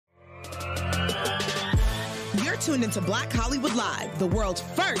tuned into Black Hollywood Live, the world's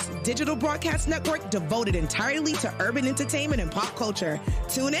first digital broadcast network devoted entirely to urban entertainment and pop culture.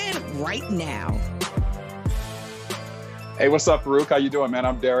 Tune in right now. Hey, what's up, Farouk? How you doing, man?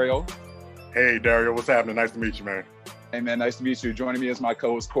 I'm Dario. Hey, Dario. What's happening? Nice to meet you, man. Hey, man. Nice to meet you. Joining me is my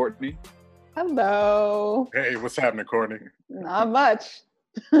co-host, Courtney. Hello. Hey, what's happening, Courtney? Not much.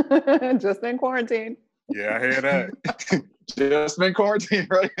 Just in quarantine. Yeah, I hear that. Just been quarantined,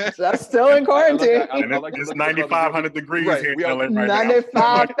 right? Just still in quarantine. It's 9,500 degrees right, here in LA right now.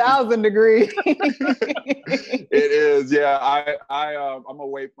 95,000 degrees. It is, yeah. I'm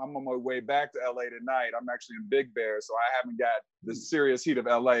on my way back to LA tonight. I'm actually in Big Bear, so I haven't got the serious heat of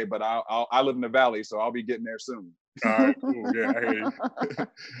LA, but I live in the Valley, so I'll be getting there soon. All right, cool. Yeah, I hear you.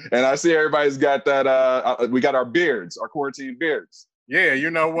 And I see everybody's got that. We got our beards, our quarantine beards. Yeah,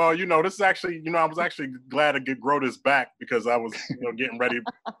 this is actually, I was actually glad to grow this back because I was, getting ready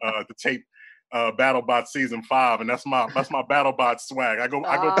to tape BattleBots season 5, and that's my BattleBots swag. I go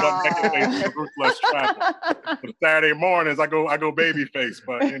butt naked away from Ruthless Travel. But Saturday mornings, I go babyface,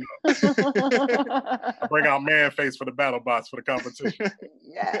 but I bring out man face for the BattleBots for the competition.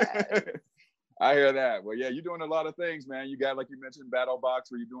 Yes. I hear that. Well, yeah, you're doing a lot of things, man. You got, like you mentioned,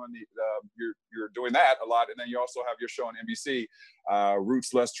 BattleBots, where you're doing you're doing that a lot, and then you also have your show on NBC,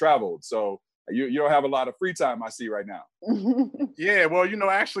 Roots Less Traveled. So you don't have a lot of free time, I see right now. Yeah, well,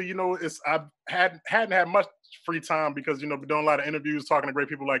 actually, I hadn't had much free time because been doing a lot of interviews, talking to great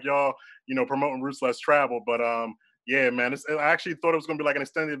people like y'all, promoting Roots Less Traveled. But yeah, man, I actually thought it was going to be like an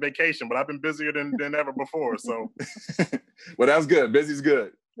extended vacation, but I've been busier than ever before. So, well, that's good. Busy's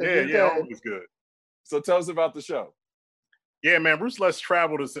good. Yeah, always good. So tell us about the show. Yeah, man, Roots Less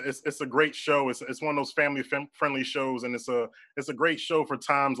Traveled it's a great show. It's one of those family friendly shows, and it's a great show for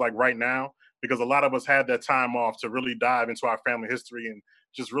times like right now because a lot of us had that time off to really dive into our family history and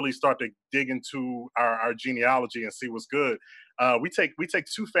just really start to dig into our genealogy and see what's good. We take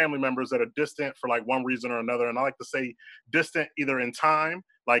two family members that are distant for like one reason or another, and I like to say distant either in time,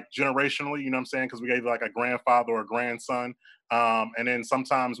 like generationally, you know what I'm saying, because we gave like a grandfather or a grandson. And then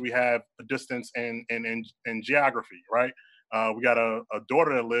sometimes we have a distance in geography, right? We got a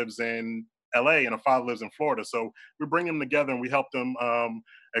daughter that lives in LA and a father lives in Florida. So we bring them together and we help them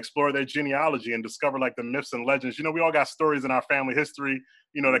explore their genealogy and discover like the myths and legends. We all got stories in our family history,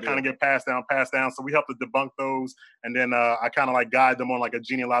 that kind of get passed down. So we help to debunk those. And then I kind of like guide them on like a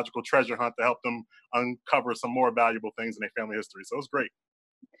genealogical treasure hunt to help them uncover some more valuable things in their family history. So it's great.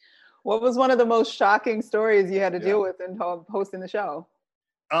 What was one of the most shocking stories you had to deal with in hosting the show?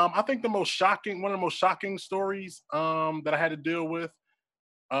 I think one of the most shocking stories that I had to deal with,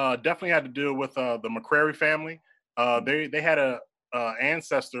 definitely had to deal with the McCrary family. They had a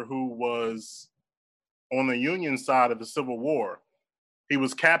ancestor who was on the Union side of the Civil War. He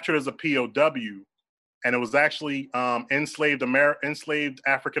was captured as a POW, and it was actually enslaved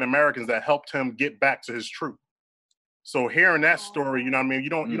African Americans that helped him get back to his troop. So hearing that story, you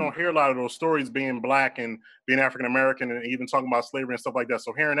don't hear a lot of those stories being Black and being African American and even talking about slavery and stuff like that.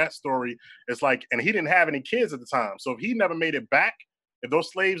 So hearing that story, it's like, and he didn't have any kids at the time. So if he never made it back, if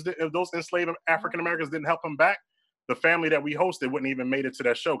those enslaved African Americans didn't help him back, the family that we hosted wouldn't even made it to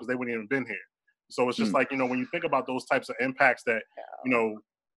that show because they wouldn't even been here. So it's just like, when you think about those types of impacts that,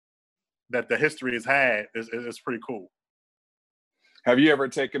 that the history has had, it's pretty cool. Have you ever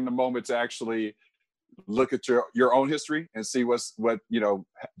taken the moment to actually look at your own history and see what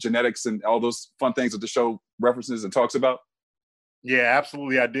genetics and all those fun things that the show references and talks about? Yeah,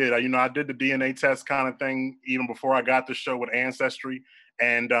 absolutely. I did. I did the DNA test kind of thing even before I got the show with Ancestry.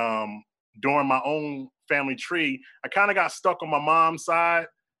 And during my own family tree, I kind of got stuck on my mom's side,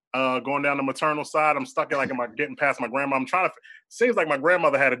 going down the maternal side. I'm stuck at getting past my grandma. Seems like my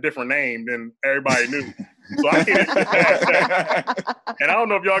grandmother had a different name than everybody knew. So I can't get past that. And I don't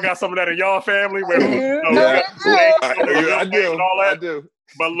know if y'all got some of that in y'all family. I do.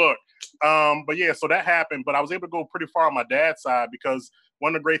 But look, but yeah, so that happened. But I was able to go pretty far on my dad's side because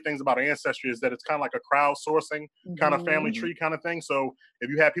one of the great things about Ancestry is that it's kind of like a crowdsourcing kind of family tree kind of thing. So if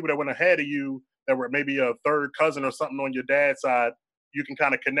you have people that went ahead of you that were maybe a third cousin or something on your dad's side, you can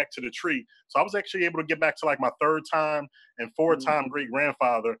kind of connect to the tree. So I was actually able to get back to like my third time and fourth time great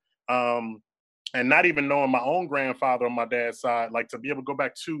grandfather. And not even knowing my own grandfather on my dad's side, like to be able to go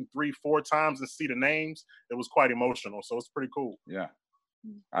back 2, 3, 4 times and see the names, it was quite emotional. So it's pretty cool. Yeah,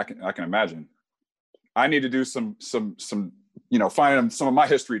 I can imagine. I need to do some find some of my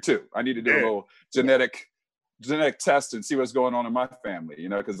history too. I need to do a little genetic test and see what's going on in my family.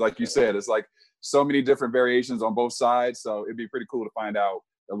 Because like you said, it's like so many different variations on both sides. So it'd be pretty cool to find out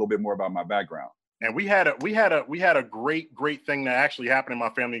a little bit more about my background. And we had a great thing that actually happened in my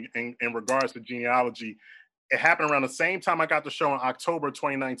family in regards to genealogy. it happened around the same time I got the show in October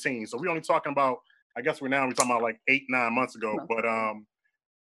 2019. So we're only talking about, I guess we're talking about like 8-9 months ago. But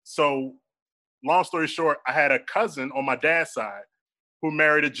so long story short, I had a cousin on my dad's side who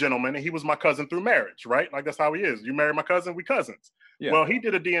married a gentleman, and he was my cousin through marriage, right? Like that's how he is. You marry my cousin, we cousins. Yeah. Well, he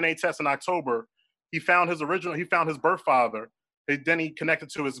did a DNA test in October. He found his birth father. Then he connected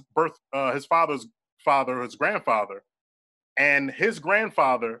to his father's father, his grandfather, and his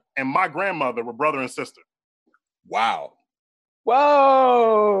grandfather and my grandmother were brother and sister. Wow.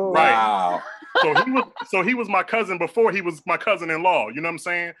 Whoa. Right. Wow. So he was my cousin before he was my cousin-in-law. You know what I'm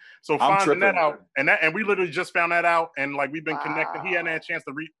saying? So finding that out, and we literally just found that out, and like we've been connected. He hadn't had a chance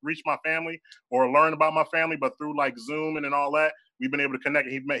to reach my family or learn about my family, but through like Zoom and all that, we've been able to connect.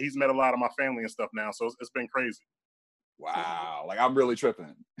 He's met a lot of my family and stuff now, so it's been crazy. Wow, like I'm really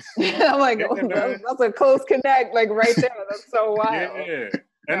tripping. I'm like, that's a close connect, like right there. That's so wild. Yeah.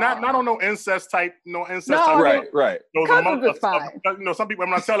 And not on no incest type, type. Right. Cousins is fine. Some people,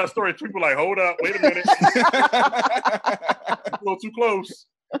 when I tell that story, people are like, hold up, wait a minute. A little too close.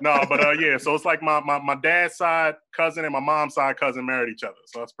 No, but yeah, so it's like my dad's side cousin and my mom's side cousin married each other.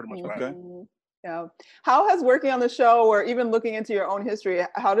 So that's pretty much what happened. Yeah. How has working on the show or even looking into your own history,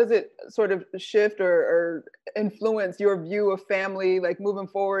 how does it sort of shift or influence your view of family, like moving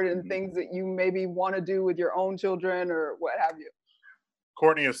forward and things that you maybe want to do with your own children or what have you?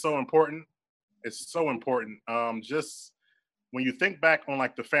 Courtney, is so important. It's so important. Just when you think back on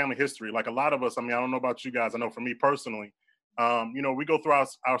like the family history, like a lot of us, I mean, I don't know about you guys. I know for me personally, we go through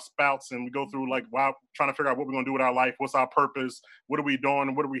our spouts and we go through like, wow, trying to figure out what we're going to do with our life. What's our purpose? What are we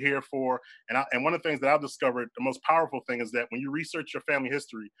doing? What are we here for? And one of the things that I've discovered, the most powerful thing is that when you research your family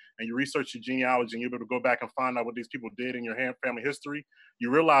history and you research your genealogy and you're able to go back and find out what these people did in your family history,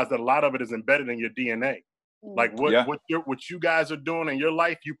 you realize that a lot of it is embedded in your DNA. Like what you guys are doing in your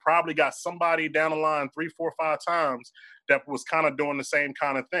life, you probably got somebody down the line 3, 4, 5 times that was kind of doing the same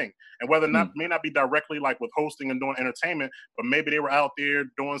kind of thing. And whether may not be directly like with hosting and doing entertainment, but maybe they were out there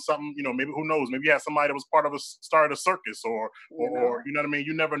doing something, maybe who knows, maybe you had somebody that was started a circus or you know what I mean?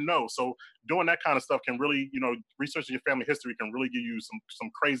 You never know. So doing that kind of stuff can really, researching your family history can really give you some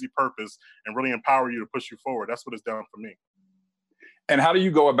crazy purpose and really empower you to push you forward. That's what it's done for me. And how do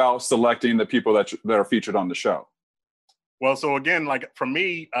you go about selecting the people that are featured on the show? Well, so again, like for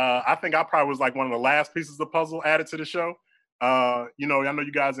me, I think I probably was like one of the last pieces of the puzzle added to the show. I know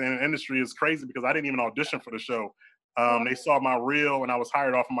you guys in the industry is crazy because I didn't even audition for the show. They saw my reel and I was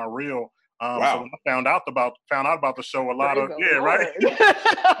hired off of my reel. Wow. So when I found out about the show, right?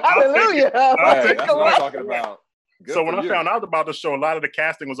 Hallelujah. That's what I'm talking about. Good so when I found out about the show, a lot of the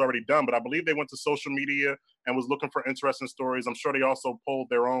casting was already done, but I believe they went to social media and was looking for interesting stories. I'm sure they also pulled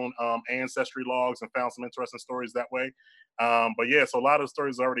their own ancestry logs and found some interesting stories that way. But yeah, so a lot of the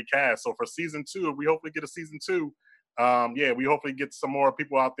stories are already cast. So for season 2, we hopefully get a season 2. We hopefully get some more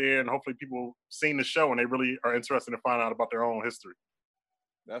people out there and hopefully people seen the show and they really are interested in finding out about their own history.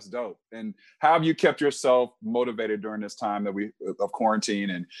 That's dope. And how have you kept yourself motivated during this time of quarantine?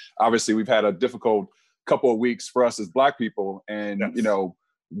 And obviously we've had a difficult couple of weeks for us as Black people. And, how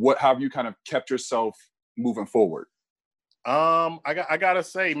have you kind of kept yourself moving forward? I gotta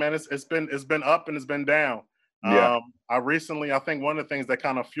say, man, it's been up and it's been down. Yeah. I think one of the things that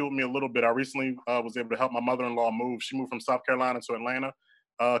kind of fueled me a little bit, I recently was able to help my mother-in-law move. She moved from South Carolina to Atlanta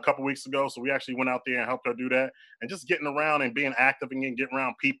a couple weeks ago. So we actually went out there and helped her do that. And just getting around and being active and getting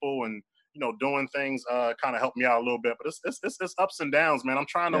around people and, doing things kind of helped me out a little bit. But it's ups and downs, man. I'm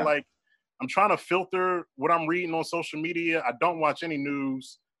trying to filter what I'm reading on social media. I don't watch any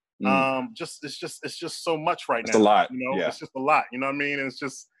news. It's just so much right now. It's a lot. It's just a lot. You know what I mean? And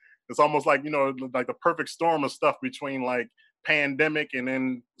it's almost like, like the perfect storm of stuff between like pandemic and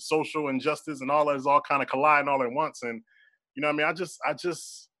then social injustice and all that is all kind of colliding all at once. And, I mean, I'm just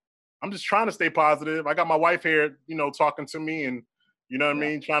trying to stay positive. I got my wife here, talking to me and, I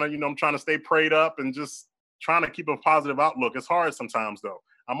mean? I'm trying to stay prayed up and just trying to keep a positive outlook. It's hard sometimes though.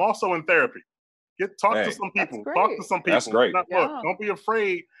 I'm also in therapy. Talk to some people. Talk to some people. That's great. Don't be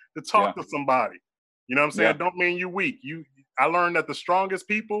afraid to talk to somebody. You know what I'm saying? Yeah. Don't mean you weak. I learned that the strongest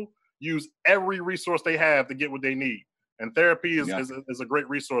people use every resource they have to get what they need. And therapy is a great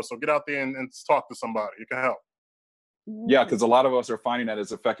resource. So get out there and talk to somebody. It can help. Yeah, because a lot of us are finding that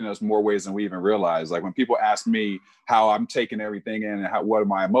it's affecting us more ways than we even realize. Like when people ask me how I'm taking everything in and what are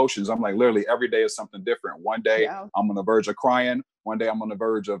my emotions, I'm like, literally every day is something different. One day I'm on the verge of crying. One day I'm on the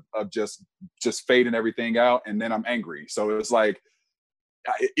verge of just fading everything out. And then I'm angry. So it's like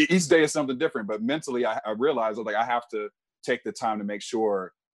each day is something different. But mentally, I realize like I have to take the time to make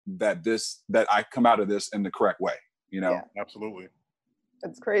sure that I come out of this in the correct way. Yeah, absolutely.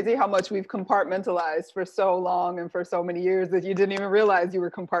 It's crazy how much we've compartmentalized for so long and for so many years that you didn't even realize you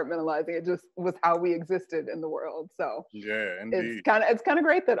were compartmentalizing. It just was how we existed in the world. So yeah, indeed. It's kind of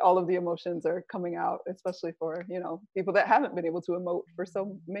great that all of the emotions are coming out, especially for, you know, people that haven't been able to emote for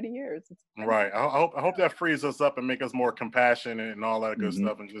so many years. Right. I hope that frees us up and make us more compassionate and all that good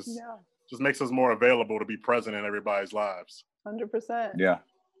stuff, and just makes us more available to be present in everybody's lives. 100%. Yeah.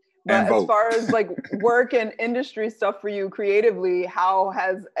 But as far as like work and industry stuff for you creatively, how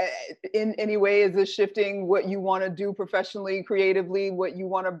has, in any way, is this shifting what you want to do professionally, creatively, what you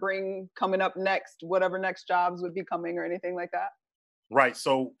want to bring coming up next, whatever next jobs would be coming or anything like that? Right.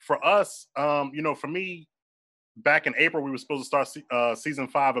 So for us, you know, for me, back in April, we were supposed to start season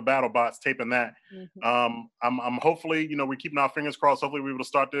 5 of BattleBots, taping that. I'm hopefully, you know, we're keeping our fingers crossed. Hopefully we will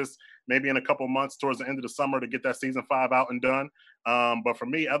start this maybe in a couple months towards the end of the summer to get that season 5 out and done. But for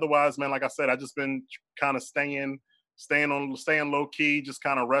me, otherwise, man, like I said, I just been kind of staying low key, just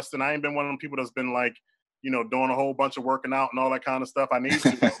kind of resting. I ain't been one of them people that's been like, you know, doing a whole bunch of working out and all that kind of stuff. I need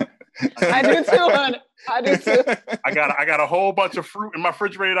to. I do too, honey. I do too. I got a whole bunch of fruit in my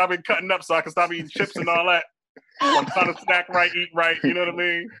refrigerator I've been cutting up so I can stop eating chips and all that. I'm trying to snack right, eat right. You know what I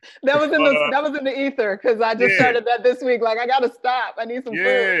mean? That was in the ether because I just started that this week. Like I gotta stop. I need some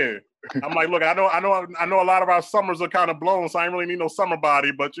food. I'm like, look, I know a lot of our summers are kind of blown, so I ain't really need no summer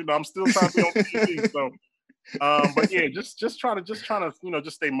body. But you know, I'm still trying to be on TV. So, but yeah, just trying to you know,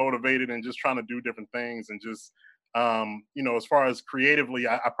 just stay motivated and just trying to do different things and just you know, as far as creatively,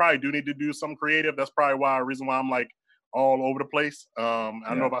 I probably do need to do something creative. That's probably reason why I'm like all over the place. I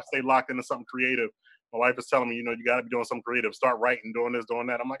don't know if I stay locked into something creative. My wife is telling me, you know, you got to be doing something creative. Start writing, doing this, doing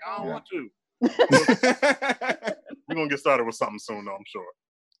that. I'm like, I don't want to. We're going to get started with something soon, though, I'm sure.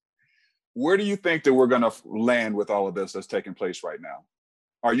 Where do you think that we're going to land with all of this that's taking place right now?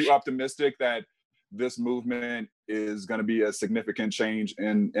 Are you optimistic that this movement is going to be a significant change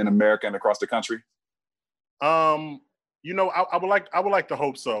in America and across the country? You know, I would like to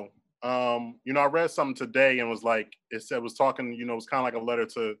hope so. You know, I read something today and was like, it was talking, you know, it was kind of like a letter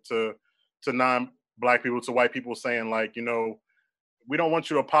to non-Black people, to white people, saying like, you know, we don't want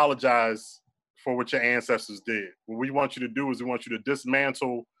you to apologize for what your ancestors did. What we want you to do is we want you to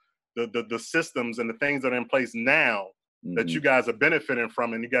dismantle the systems and the things that are in place now that you guys are benefiting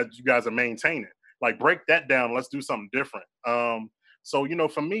from and you guys are maintaining. Like break that down. Let's do something different. So, you know,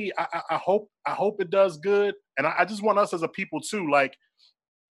 for me, I hope it does good. And I just want us as a people too, like,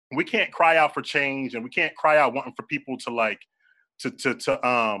 we can't cry out for change and we can't cry out wanting for people to like, to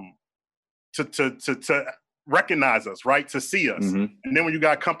recognize us, right? To see us. And then when you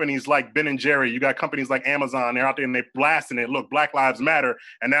got companies like Ben and Jerry, you got companies like Amazon, they're out there and they're blasting it. Look, Black Lives Matter.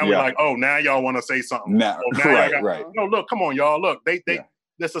 And now we're like, oh, now y'all want to say something. Right. No, look, come on, y'all. Look,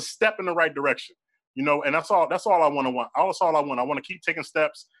 that's a step in the right direction. You know, and that's all I want. That's all I want. I want to keep taking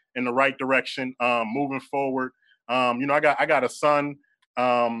steps in the right direction, moving forward. You know, I got a son.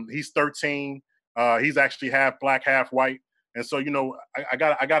 He's 13. He's actually half Black, half white. And so, you know, I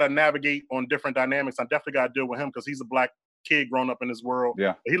got to navigate on different dynamics. I definitely got to deal with him because he's a Black kid growing up in this world.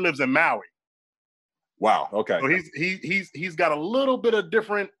 Yeah. He lives in Maui. Wow. Okay. So he's got a little bit of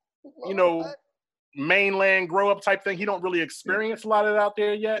different, you know, mainland grow up type thing. He don't really experience a lot of it out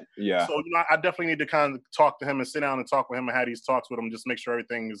there yet. Yeah. So, you know, I definitely need to kind of talk to him and sit down and talk with him and have these talks with him, just make sure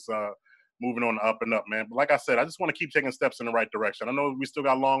everything is moving on the up and up, man. But like I said, I just want to keep taking steps in the right direction. I know we still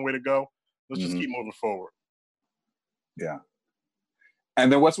got a long way to go. Let's just keep moving forward. Yeah.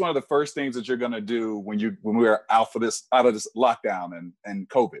 And then what's one of the first things that you're going to do when we're out of this lockdown and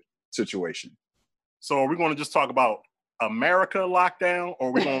COVID situation? So are we going to just talk about America lockdown, or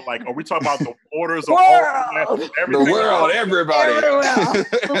are we going are we talking about the borders of the world, everybody?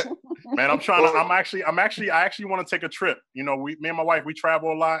 Man, I actually want to take a trip. You know, me and my wife, we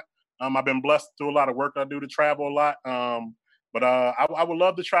travel a lot. I've been blessed through a lot of work I do to travel a lot. But I would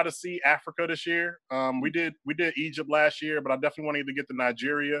love to try to see Africa this year. We did Egypt last year, but I definitely want to either get to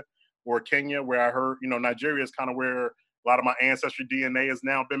Nigeria or Kenya, where I heard, you know, Nigeria is kind of where a lot of my ancestry DNA has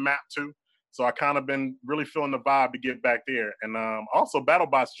now been mapped to. So I kind of been really feeling the vibe to get back there. And also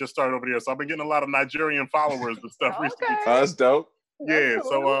BattleBots just started over there. So I've been getting a lot of Nigerian followers and stuff recently. Oh, that's dope. Yeah. That's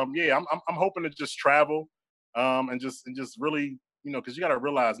cool. So I'm hoping to just travel and just really, you know, because you got to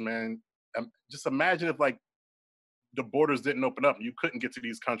realize, man, just imagine if like the borders didn't open up and you couldn't get to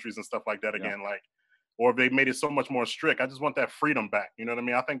these countries and stuff like that again. Yeah. Like, or if they made it so much more strict. I just want that freedom back. You know what I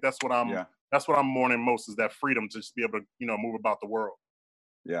mean? I think that's what I'm mourning most, is that freedom to just be able to, you know, move about the world.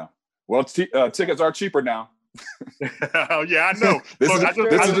 Yeah. Well, tickets are cheaper now. Yeah, I know. This is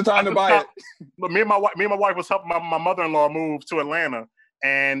the time to buy it. Look, me and my wife was helping my mother-in-law move to Atlanta,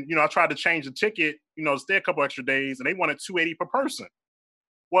 and you know, I tried to change the ticket, you know, to stay a couple extra days, and they wanted $280 per person.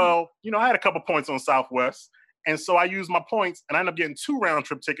 Well, I had a couple points on Southwest. And so I used my points and I ended up getting 2 round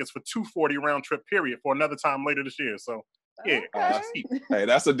trip tickets for $240 round trip period for another time later this year. So yeah. Okay. Hey,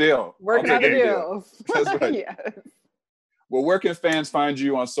 that's a deal. Working out the deals. That's right. Yes. Well, where can fans find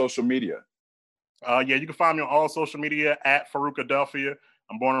you on social media? You can find me on all social media at Farouk Adelphia.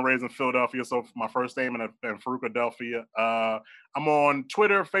 I'm born and raised in Philadelphia, so my first name and Farouk Adelphia. I'm on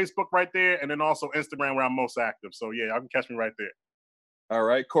Twitter, Facebook right there, and then also Instagram where I'm most active. So yeah, I can catch me right there. All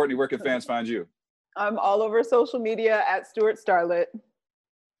right. Courtney, where can fans find you? I'm all over social media at Stuart Starlet.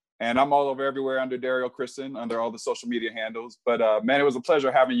 And I'm all over everywhere under Dario Kristen, under all the social media handles. But man, it was a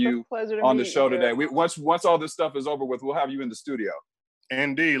pleasure having you on the show today. Once all this stuff is over with, we'll have you in the studio.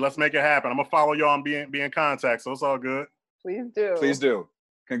 Indeed. Let's make it happen. I'm going to follow y'all and be in contact, so it's all good. Please do. Please do.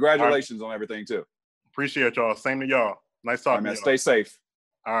 Congratulations on everything, too. Appreciate y'all. Same to y'all. Nice talking to y'all. Stay safe.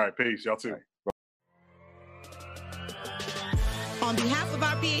 All right. Peace. Y'all too. On behalf of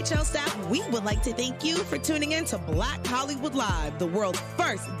our BHL staff, we would like to thank you for tuning in to Black Hollywood Live, the world's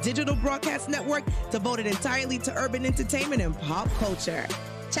first digital broadcast network devoted entirely to urban entertainment and pop culture.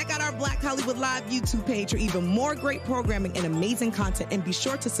 Check out our Black Hollywood Live YouTube page for even more great programming and amazing content. And be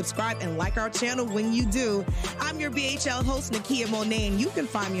sure to subscribe and like our channel when you do. I'm your BHL host, Nakia Monet, and you can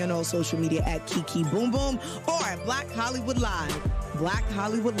find me on all social media at Kiki Boom Boom or at Black Hollywood Live. Black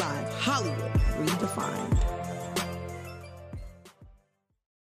Hollywood Live, Hollywood redefined.